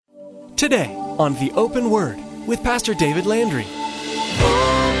Today on The Open Word with Pastor David Landry.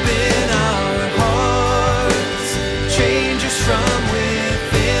 Open our hearts, change us from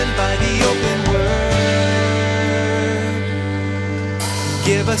within by the open word.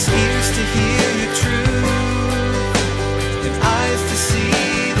 Give us ears to hear your truth and eyes to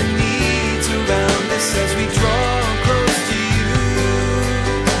see the needs around us as we draw close to you.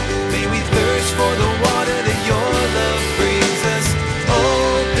 May we thirst for the water that your love brings us.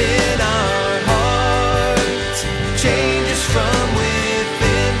 Open our hearts, change us from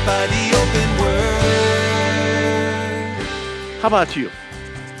within by the open word. How about you?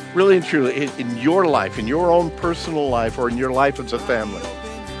 Really and truly, in your life, in your own personal life, or in your life as a family,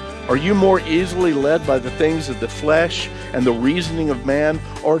 are you more easily led by the things of the flesh and the reasoning of man,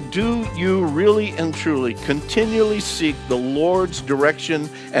 or do you really and truly continually seek the Lord's direction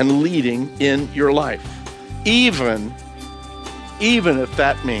and leading in your life? Even if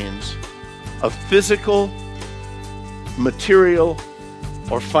that means a physical, material,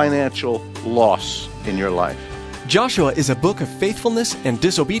 or financial loss in your life. Joshua is a book of faithfulness and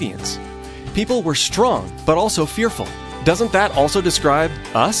disobedience. People were strong, but also fearful. Doesn't that also describe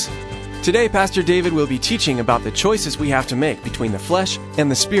us? Today, Pastor David will be teaching about the choices we have to make between the flesh and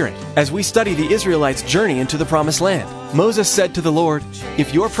the spirit as we study the Israelites' journey into the Promised Land. Moses said to the Lord,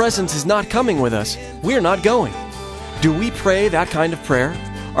 "If your presence is not coming with us, we're not going." Do we pray that kind of prayer?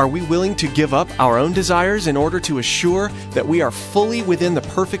 Are we willing to give up our own desires in order to assure that we are fully within the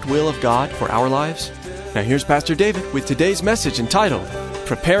perfect will of God for our lives? Now here's Pastor David with today's message entitled,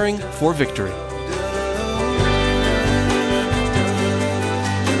 Preparing for Victory. Open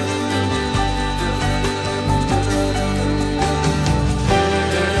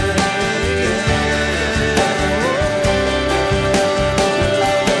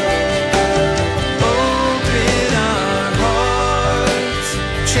our hearts,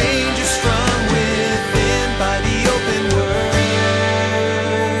 change us from within by the open word.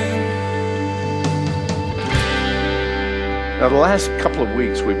 Now, the last couple of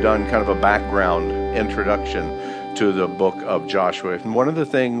weeks, we've done kind of a background introduction to the book of Joshua. And one of the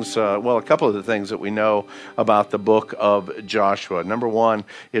things, a couple of the things that we know about the book of Joshua. Number one,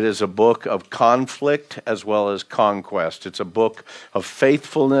 it is a book of conflict as well as conquest. It's a book of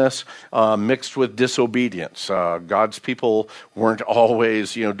faithfulness mixed with disobedience. God's people weren't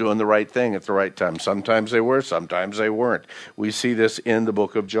always, doing the right thing at the right time. Sometimes they were, sometimes they weren't. We see this in the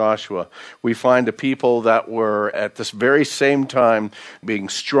book of Joshua. We find a people that were at this very same time being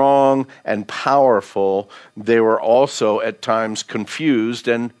strong and powerful. They were also at times confused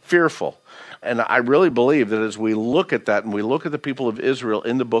and fearful. And I really believe that as we look at that and we look at the people of Israel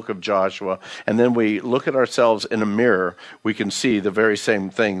in the book of Joshua, and then we look at ourselves in a mirror, we can see the very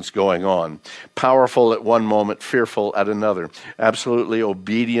same things going on. Powerful at one moment, fearful at another. Absolutely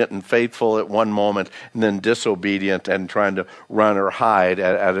obedient and faithful at one moment, and then disobedient and trying to run or hide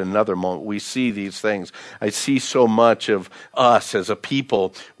at another moment. We see these things. I see so much of us as a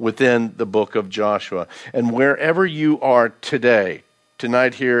people within the book of Joshua. And wherever you are today,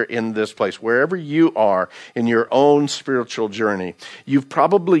 tonight here in this place, wherever you are in your own spiritual journey, you've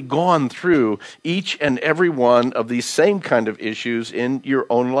probably gone through each and every one of these same kind of issues in your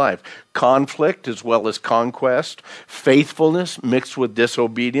own life. Conflict as well as conquest, faithfulness mixed with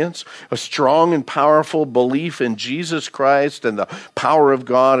disobedience, a strong and powerful belief in Jesus Christ and the power of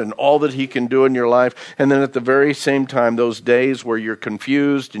God and all that He can do in your life. And then at the very same time, those days where you're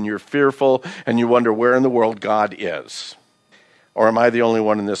confused and you're fearful and you wonder where in the world God is. Or am I the only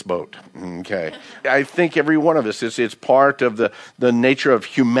one in this boat? Okay. I think every one of us, it's part of the nature of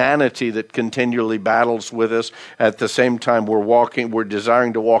humanity that continually battles with us. At the same time, we're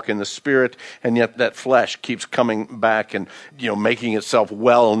desiring to walk in the Spirit, and yet that flesh keeps coming back and, making itself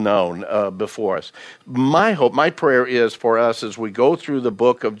well known before us. My hope, my prayer is for us as we go through the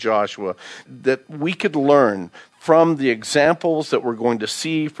book of Joshua, that we could learn from the examples that we're going to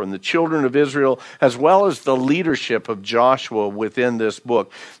see from the children of Israel, as well as the leadership of Joshua within this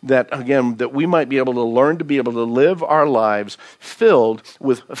book, that we might be able to learn to be able to live our lives filled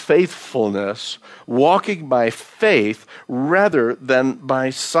with faithfulness, walking by faith rather than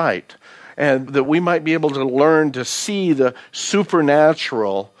by sight, and that we might be able to learn to see the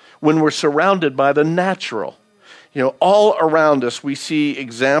supernatural when we're surrounded by the natural. All around us, we see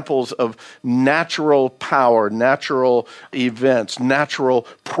examples of natural power, natural events, natural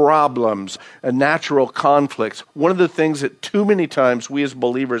problems, and natural conflicts. One of the things that too many times we as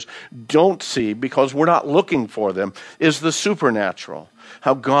believers don't see because we're not looking for them is the supernatural.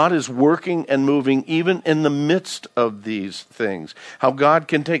 how God is working and moving even in the midst of these things, how God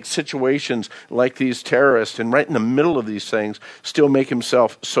can take situations like these terrorists and right in the middle of these things still make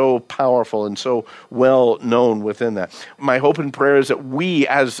himself so powerful and so well known within that. My hope and prayer is that we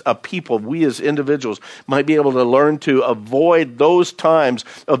as a people, we as individuals might be able to learn to avoid those times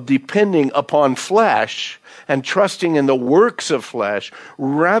of depending upon flesh and trusting in the works of flesh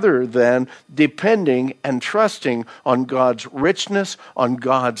rather than depending and trusting on God's richness, on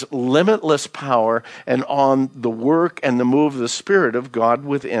God's limitless power, and on the work and the move of the Spirit of God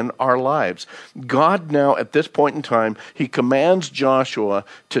within our lives. God now, at this point in time, he commands Joshua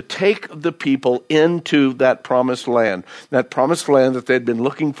to take the people into that promised land that they'd been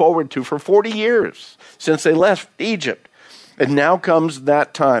looking forward to for 40 years since they left Egypt. And now comes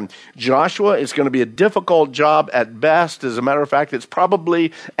that time. Joshua is going to be a difficult job at best. As a matter of fact, it's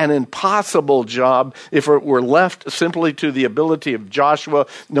probably an impossible job if it were left simply to the ability of Joshua.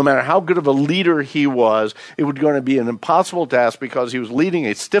 No matter how good of a leader he was, it was going to be an impossible task because he was leading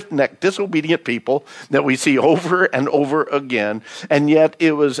a stiff-necked, disobedient people that we see over and over again. And yet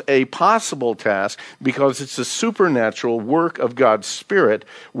it was a possible task because it's the supernatural work of God's Spirit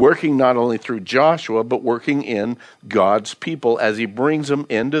working not only through Joshua, but working in God's people as he brings them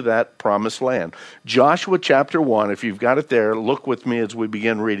into that promised land. Joshua chapter 1, if you've got it there, look with me as we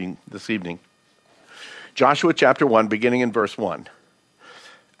begin reading this evening. Joshua chapter 1, beginning in verse 1.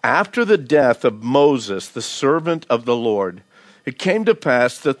 After the death of Moses, the servant of the Lord, it came to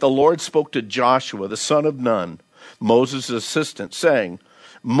pass that the Lord spoke to Joshua, the son of Nun, Moses' assistant, saying,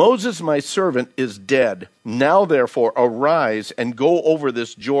 Moses, my servant, is dead. Now, therefore, arise and go over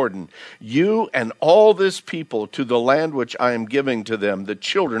this Jordan, you and all this people, to the land which I am giving to them, the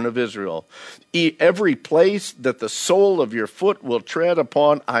children of Israel. Every place that the sole of your foot will tread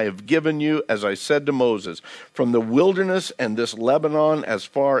upon, I have given you, as I said to Moses, from the wilderness and this Lebanon as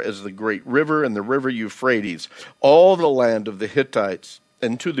far as the great river and the river Euphrates, all the land of the Hittites,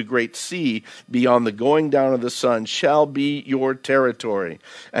 and to the great sea beyond the going down of the sun shall be your territory.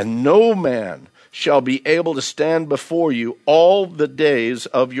 And no man shall be able to stand before you all the days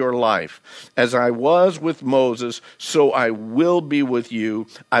of your life. As I was with Moses, so I will be with you.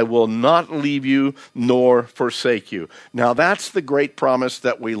 I will not leave you nor forsake you. Now that's the great promise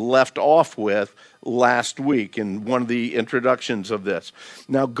that we left off with last week in one of the introductions of this.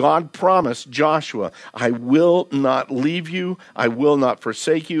 Now God promised Joshua, I will not leave you, I will not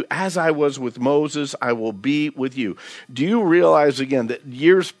forsake you. As I was with Moses, I will be with you. Do you realize again that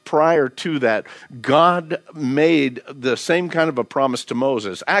years prior to that, God made the same kind of a promise to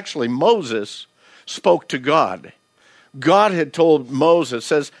Moses? Actually, Moses spoke to God. God had told Moses,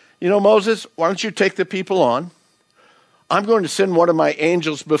 says, Moses, why don't you take the people on? I'm going to send one of my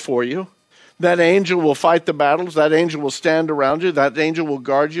angels before you. That angel will fight the battles. That angel will stand around you. That angel will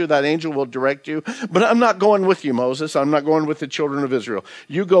guard you. That angel will direct you. But I'm not going with you, Moses. I'm not going with the children of Israel.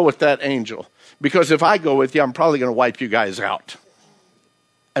 You go with that angel. Because if I go with you, I'm probably going to wipe you guys out.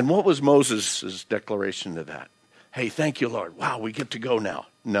 And what was Moses' declaration to that? Hey, thank you, Lord. Wow, we get to go now.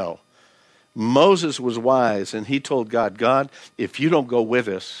 No. Moses was wise, and he told God, God, if you don't go with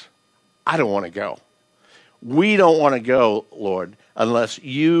us, I don't want to go. We don't want to go, Lord, unless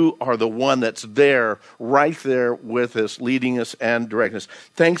you are the one that's there, right there with us, leading us and directing us.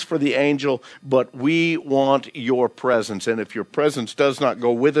 Thanks for the angel, but we want your presence. And if your presence does not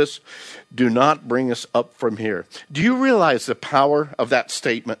go with us, do not bring us up from here. Do you realize the power of that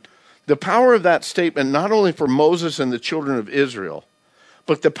statement? The power of that statement, not only for Moses and the children of Israel,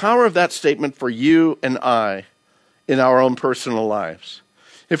 but the power of that statement for you and I in our own personal lives.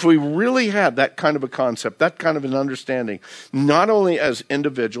 If we really had that kind of a concept, that kind of an understanding, not only as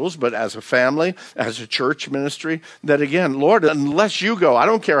individuals, but as a family, as a church ministry, that again, Lord, unless you go, I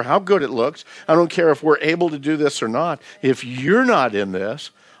don't care how good it looks, I don't care if we're able to do this or not, if you're not in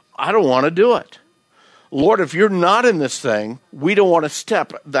this, I don't want to do it. Lord, if you're not in this thing, we don't want to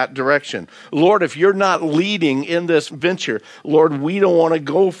step that direction. Lord, if you're not leading in this venture, Lord, we don't want to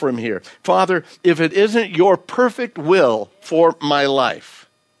go from here. Father, if it isn't your perfect will for my life,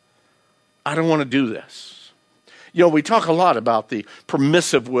 I don't want to do this. We talk a lot about the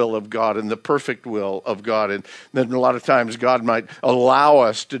permissive will of God and the perfect will of God. And then a lot of times God might allow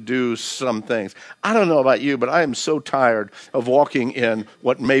us to do some things. I don't know about you, but I am so tired of walking in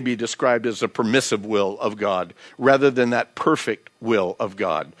what may be described as the permissive will of God rather than that perfect will of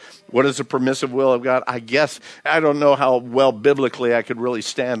God. What is the permissive will of God? I guess, I don't know how well biblically I could really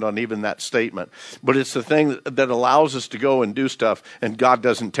stand on even that statement, but it's the thing that allows us to go and do stuff and God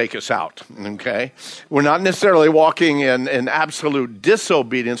doesn't take us out, okay? We're not necessarily walking in absolute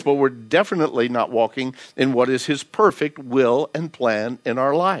disobedience, but we're definitely not walking in what is his perfect will and plan in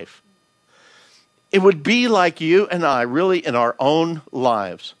our life. It would be like you and I really in our own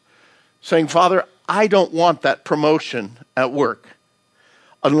lives saying, Father, I don't want that promotion at work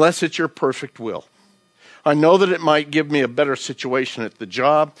unless it's your perfect will. I know that it might give me a better situation at the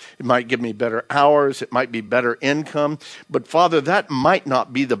job. It might give me better hours. It might be better income. But Father, that might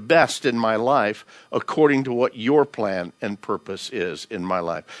not be the best in my life according to what your plan and purpose is in my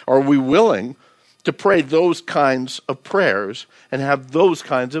life. Are we willing to pray those kinds of prayers and have those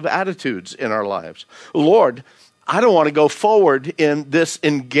kinds of attitudes in our lives? Lord, I don't want to go forward in this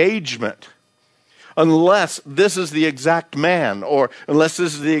engagement unless this is the exact man or unless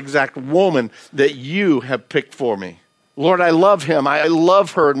this is the exact woman that you have picked for me. Lord, I love him. I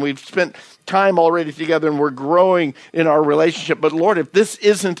love her, and we've spent time already together, and we're growing in our relationship. But Lord, if this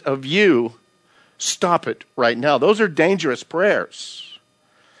isn't of you, stop it right now. Those are dangerous prayers.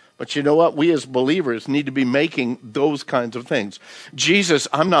 But you know what? We as believers need to be making those kinds of things. Jesus,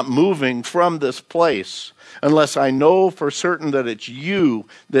 I'm not moving from this place unless I know for certain that it's you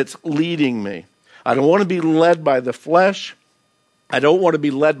that's leading me. I don't want to be led by the flesh. I don't want to be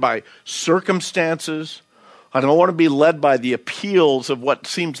led by circumstances. I don't want to be led by the appeals of what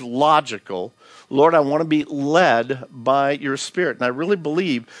seems logical. Lord, I want to be led by your Spirit. And I really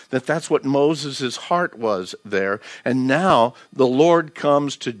believe that that's what Moses' heart was there. And now the Lord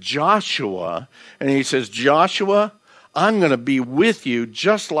comes to Joshua and he says, Joshua, I'm going to be with you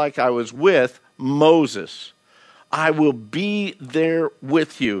just like I was with Moses. I will be there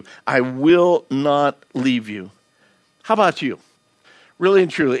with you. I will not leave you. How about you? Really and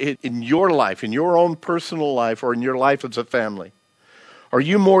truly, in your life, in your own personal life, or in your life as a family, are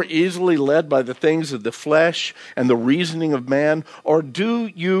you more easily led by the things of the flesh and the reasoning of man? Or do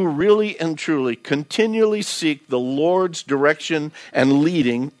you really and truly continually seek the Lord's direction and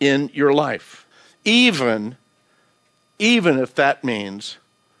leading in your life? Even if that means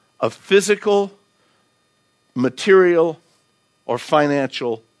a physical, material, or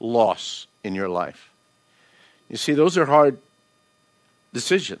financial loss in your life. You see, those are hard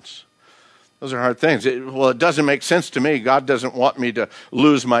decisions. Those are hard things. It doesn't make sense to me. God doesn't want me to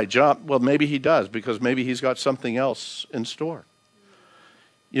lose my job. Well, maybe he does, because maybe he's got something else in store.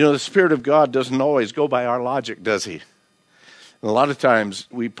 You know, the Spirit of God doesn't always go by our logic, does he? And a lot of times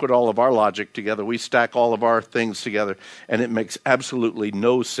we put all of our logic together. We stack all of our things together, and it makes absolutely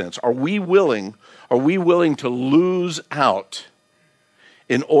no sense. Are we willing to lose out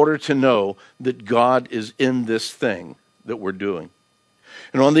in order to know that God is in this thing that we're doing?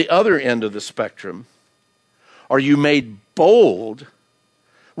 And on the other end of the spectrum, are you made bold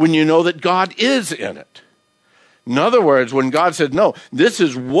when you know that God is in it? In other words, when God said, no, this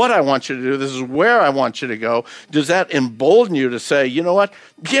is what I want you to do, this is where I want you to go, does that embolden you to say, you know what?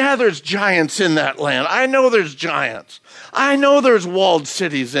 Yeah, there's giants in that land. I know there's giants. I know there's walled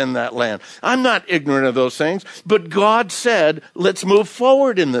cities in that land. I'm not ignorant of those things, but God said, let's move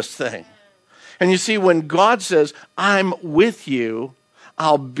forward in this thing. And you see, when God says, I'm with you,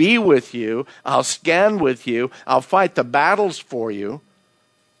 I'll be with you, I'll stand with you, I'll fight the battles for you,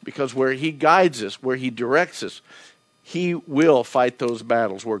 because where he guides us, where he directs us, he will fight those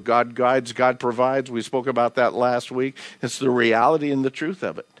battles. Where God guides, God provides. We spoke about that last week. It's the reality and the truth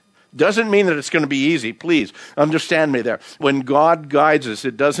of it. Doesn't mean that it's going to be easy. Please understand me there. When God guides us,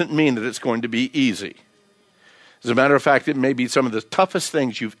 it doesn't mean that it's going to be easy. As a matter of fact, it may be some of the toughest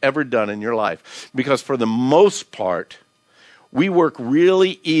things you've ever done in your life. Because for the most part, we work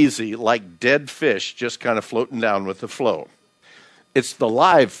really easy like dead fish just kind of floating down with the flow. It's the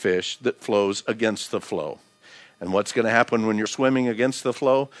live fish that flows against the flow. And what's going to happen when you're swimming against the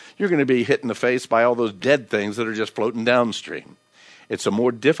flow? You're going to be hit in the face by all those dead things that are just floating downstream. It's a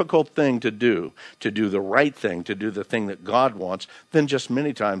more difficult thing to do the right thing, to do the thing that God wants, than just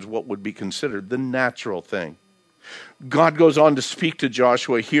many times what would be considered the natural thing. God goes on to speak to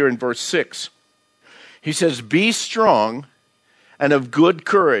Joshua here in verse 6. He says, be strong and of good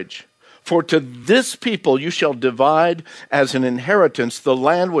courage. For to this people you shall divide as an inheritance the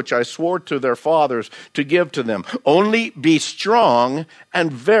land which I swore to their fathers to give to them. Only be strong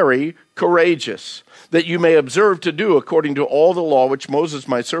and very courageous, that you may observe to do according to all the law which Moses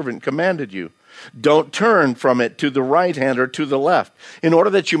my servant commanded you. Don't turn from it to the right hand or to the left, in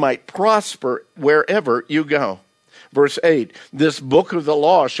order that you might prosper wherever you go. Verse 8, this book of the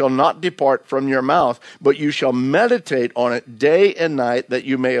law shall not depart from your mouth, but you shall meditate on it day and night, that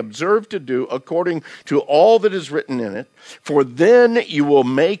you may observe to do according to all that is written in it. For then you will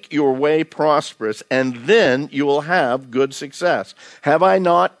make your way prosperous, and then you will have good success. Have I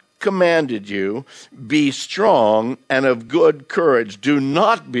not commanded you? Be strong and of good courage. Do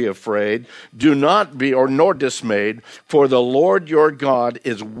not be afraid. Do not be nor dismayed, for the Lord your God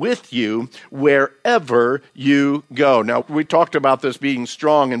is with you wherever you go. Now, we talked about this being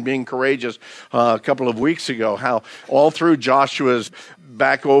strong and being courageous a couple of weeks ago, how all through Joshua's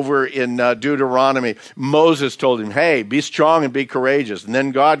back over in Deuteronomy, Moses told him, hey, be strong and be courageous. And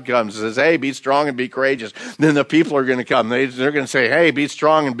then God comes and says, hey, be strong and be courageous. And then the people are going to come. They're going to say, hey, be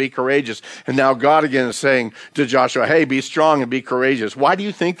strong and be courageous. And now God again is saying to Joshua, hey, be strong and be courageous. Why do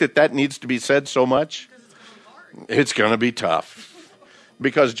you think that needs to be said so much? It's going to be tough.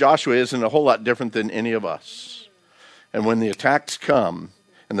 Because Joshua isn't a whole lot different than any of us. And when the attacks come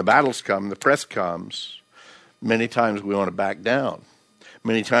and the battles come, the press comes, many times we want to back down.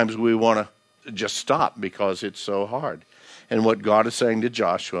 Many times we want to just stop because it's so hard. And what God is saying to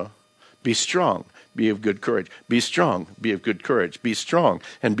Joshua, be strong, be of good courage. Be strong, be of good courage. Be strong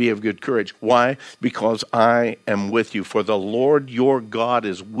and be of good courage. Why? Because I am with you. For the Lord your God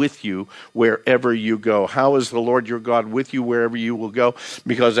is with you wherever you go. How is the Lord your God with you wherever you will go?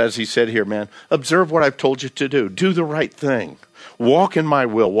 Because as he said here, man, observe what I've told you to do. Do the right thing. Walk in my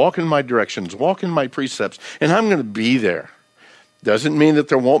will. Walk in my directions. Walk in my precepts. And I'm going to be there. Doesn't mean that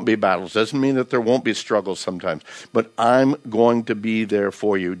there won't be battles. Doesn't mean that there won't be struggles sometimes. But I'm going to be there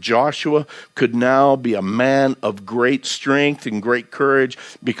for you. Joshua could now be a man of great strength and great courage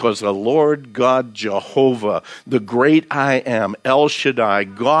because the Lord God Jehovah, the great I am, El Shaddai,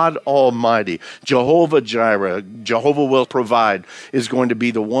 God Almighty, Jehovah Jireh, Jehovah will provide, is going to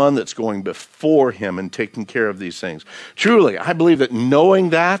be the one that's going before him and taking care of these things. Truly, I believe that knowing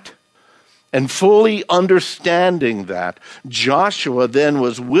that, and fully understanding that, Joshua then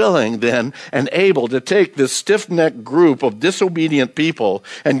was willing then and able to take this stiff-necked group of disobedient people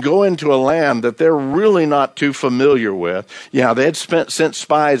and go into a land that they're really not too familiar with. Yeah, they had sent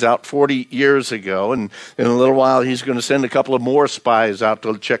spies out 40 years ago, and in a little while he's going to send a couple of more spies out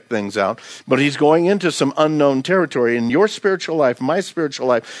to check things out. But he's going into some unknown territory. In your spiritual life, my spiritual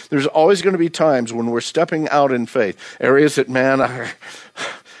life, there's always going to be times when we're stepping out in faith. Areas that, man,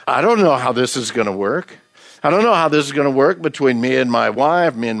 I don't know how this is going to work. I don't know how this is going to work between me and my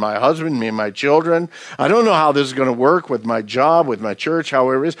wife, me and my husband, me and my children. I don't know how this is going to work with my job, with my church,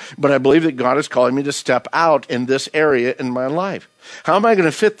 however it is. But I believe that God is calling me to step out in this area in my life. How am I going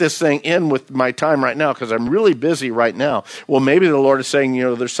to fit this thing in with my time right now? Because I'm really busy right now. Well, maybe the Lord is saying,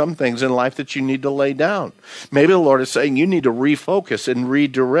 there's some things in life that you need to lay down. Maybe the Lord is saying you need to refocus and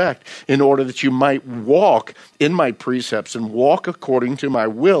redirect in order that you might walk in my precepts and walk according to my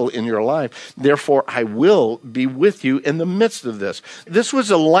will in your life. Therefore, I will be with you in the midst of this. This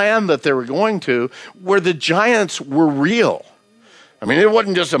was a land that they were going to where the giants were real. I mean, it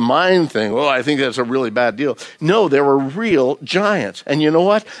wasn't just a mind thing. Oh, I think that's a really bad deal. No, there were real giants. And you know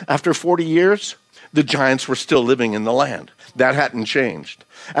what? After 40 years, the giants were still living in the land. That hadn't changed.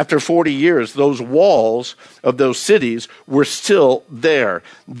 After 40 years, those walls of those cities were still there.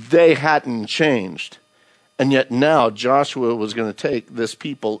 They hadn't changed. And yet now Joshua was going to take this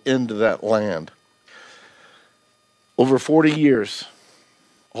people into that land. Over 40 years,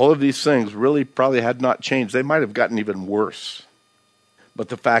 all of these things really probably had not changed. They might have gotten even worse. But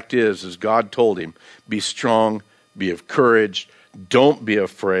the fact is God told him, be strong, be of courage, don't be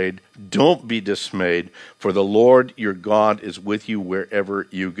afraid, don't be dismayed, for the Lord your God is with you wherever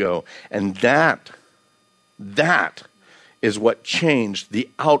you go. And that is what changed the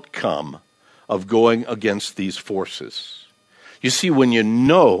outcome of going against these forces. You see, when you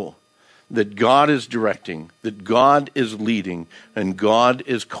know that God is directing, that God is leading, and God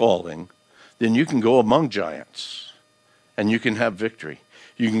is calling, then you can go among giants. And you can have victory.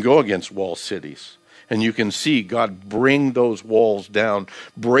 You can go against wall cities. And you can see God bring those walls down,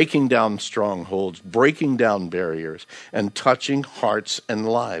 breaking down strongholds, breaking down barriers, and touching hearts and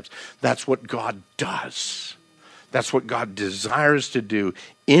lives. That's what God does. That's what God desires to do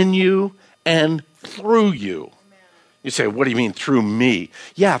in you and through you. You say, what do you mean through me?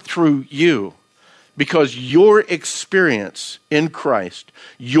 Yeah, through you. Because your experience in Christ,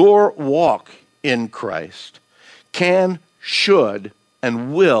 your walk in Christ, can, should,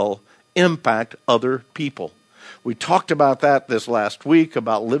 and will impact other people. We talked about that this last week,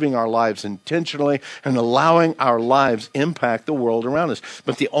 about living our lives intentionally and allowing our lives impact the world around us.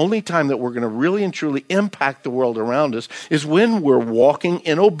 But the only time that we're going to really and truly impact the world around us is when we're walking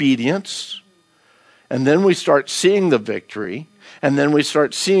in obedience And then we start seeing the victory, and then we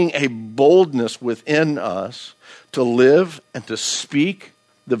start seeing a boldness within us to live and to speak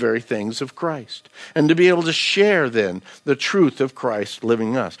the very things of Christ, and to be able to share then the truth of Christ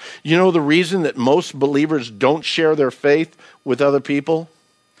living in us. You know the reason that most believers don't share their faith with other people?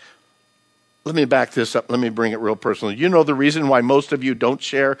 Let me back this up. Let me bring it real personal. You know the reason why most of you don't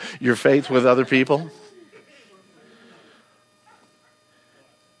share your faith with other people?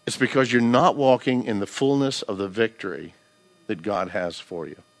 It's because you're not walking in the fullness of the victory that God has for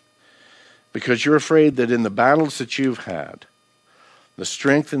you. Because you're afraid that in the battles that you've had, the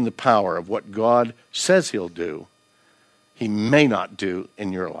strength and the power of what God says he'll do, he may not do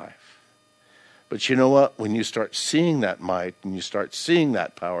in your life. But you know what? When you start seeing that might, and you start seeing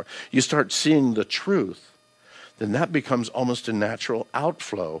that power, you start seeing the truth, then that becomes almost a natural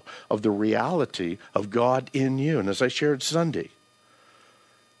outflow of the reality of God in you. And as I shared Sunday,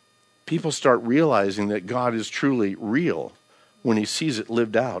 people start realizing that God is truly real when he sees it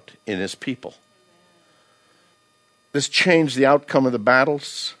lived out in his people. This changed the outcome of the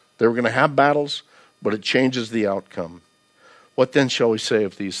battles. They were going to have battles, but it changes the outcome. What then shall we say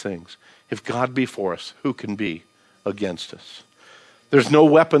of these things? If God be for us, who can be against us? There's no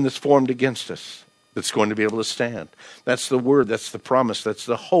weapon that's formed against us that's going to be able to stand. That's the word, that's the promise, that's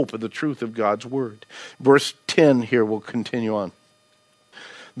the hope of the truth of God's word. Verse 10 here will continue on.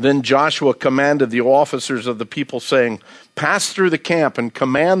 Then Joshua commanded the officers of the people, saying, pass through the camp and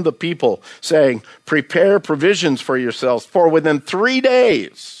command the people, saying, prepare provisions for yourselves, for within 3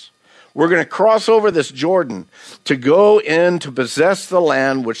 days we're going to cross over this Jordan to go in to possess the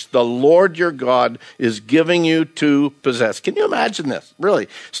land which the Lord your God is giving you to possess. Can you imagine this? Really,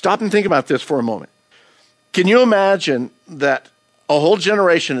 stop and think about this for a moment. Can you imagine that a whole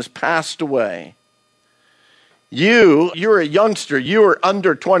generation has passed away? You were a youngster. You were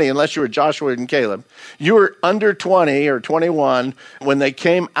under 20, unless you were Joshua and Caleb. You were under 20 or 21 when they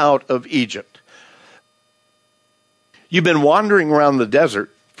came out of Egypt. You've been wandering around the desert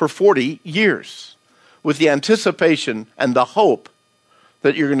for 40 years with the anticipation and the hope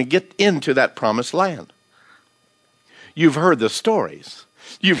that you're going to get into that promised land. You've heard the stories.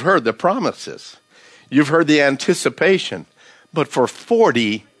 You've heard the promises. You've heard the anticipation. But for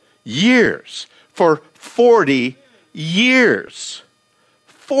 40 years, 40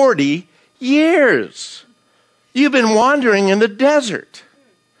 years, you've been wandering in the desert.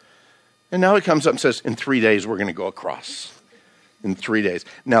 And now he comes up and says, in 3 days, we're going to go across. In 3 days.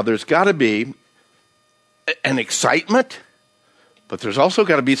 Now, there's got to be an excitement, but there's also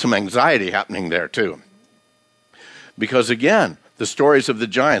got to be some anxiety happening there too. Because again, the stories of the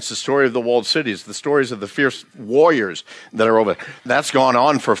giants, the story of the walled cities, the stories of the fierce warriors that are over there, that's gone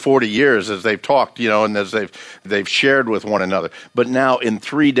on for 40 years as they've talked, and as they've shared with one another. But now in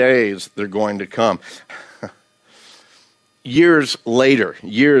 3 days, they're going to come. Years later,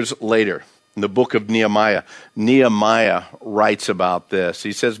 in the book of Nehemiah writes about this.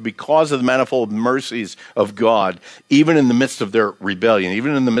 He says, because of the manifold mercies of God, even in the midst of their rebellion,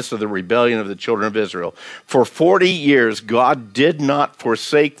 even in the midst of the rebellion of the children of Israel, for 40 years, God did not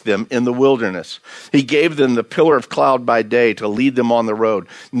forsake them in the wilderness. He gave them the pillar of cloud by day to lead them on the road,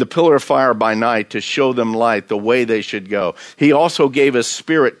 and the pillar of fire by night to show them light, the way they should go. He also gave his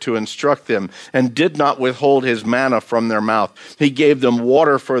spirit to instruct them, and did not withhold his manna from their mouth. He gave them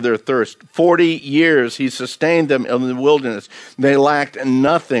water for their thirst. 40 years he sustained them in the wilderness. They lacked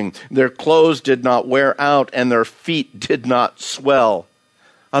nothing. Their clothes did not wear out, and their feet did not swell.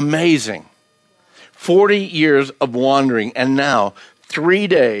 Amazing. 40 years of wandering, and now 3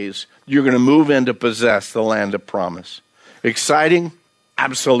 days you're going to move in to possess the land of promise. Exciting?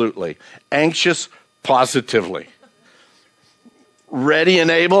 Absolutely. Anxious? Positively. Ready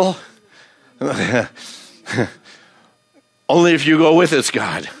and able? Only if you go with us,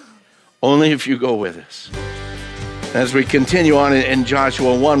 God. Only if you go with us. As we continue on in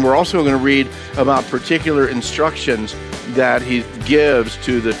Joshua 1, we're also going to read about particular instructions that he gives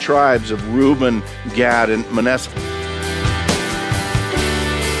to the tribes of Reuben, Gad, and Manasseh.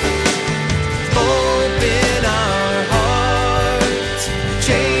 Open our hearts,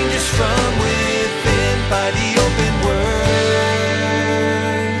 change us from within by the open word.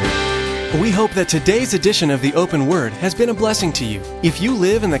 We hope that today's edition of The Open Word has been a blessing to you. If you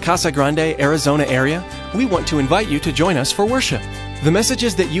live in the Casa Grande, Arizona area, we want to invite you to join us for worship. The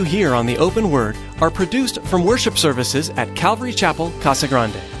messages that you hear on The Open Word are produced from worship services at Calvary Chapel, Casa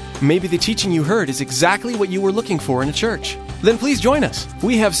Grande. Maybe the teaching you heard is exactly what you were looking for in a church. Then please join us.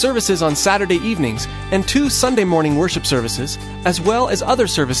 We have services on Saturday evenings and 2 Sunday morning worship services, as well as other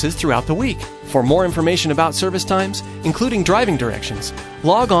services throughout the week. For more information about service times, including driving directions,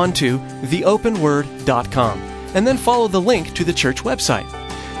 log on to theopenword.com and then follow the link to the church website.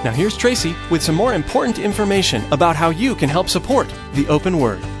 Now here's Tracy with some more important information about how you can help support the Open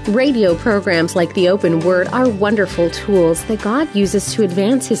Word. Radio programs like the Open Word are wonderful tools that God uses to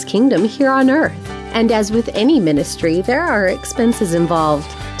advance His kingdom here on earth. And as with any ministry, there are expenses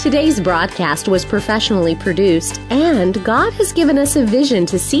involved. Today's broadcast was professionally produced, and God has given us a vision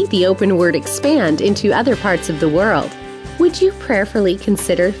to see the Open Word expand into other parts of the world. Would you prayerfully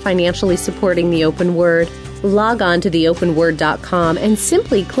consider financially supporting the Open Word? Log on to theopenword.com and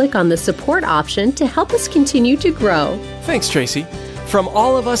simply click on the support option to help us continue to grow. Thanks, Tracy. From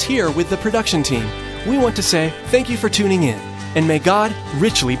all of us here with the production team, we want to say thank you for tuning in, and may God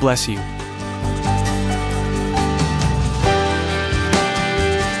richly bless you.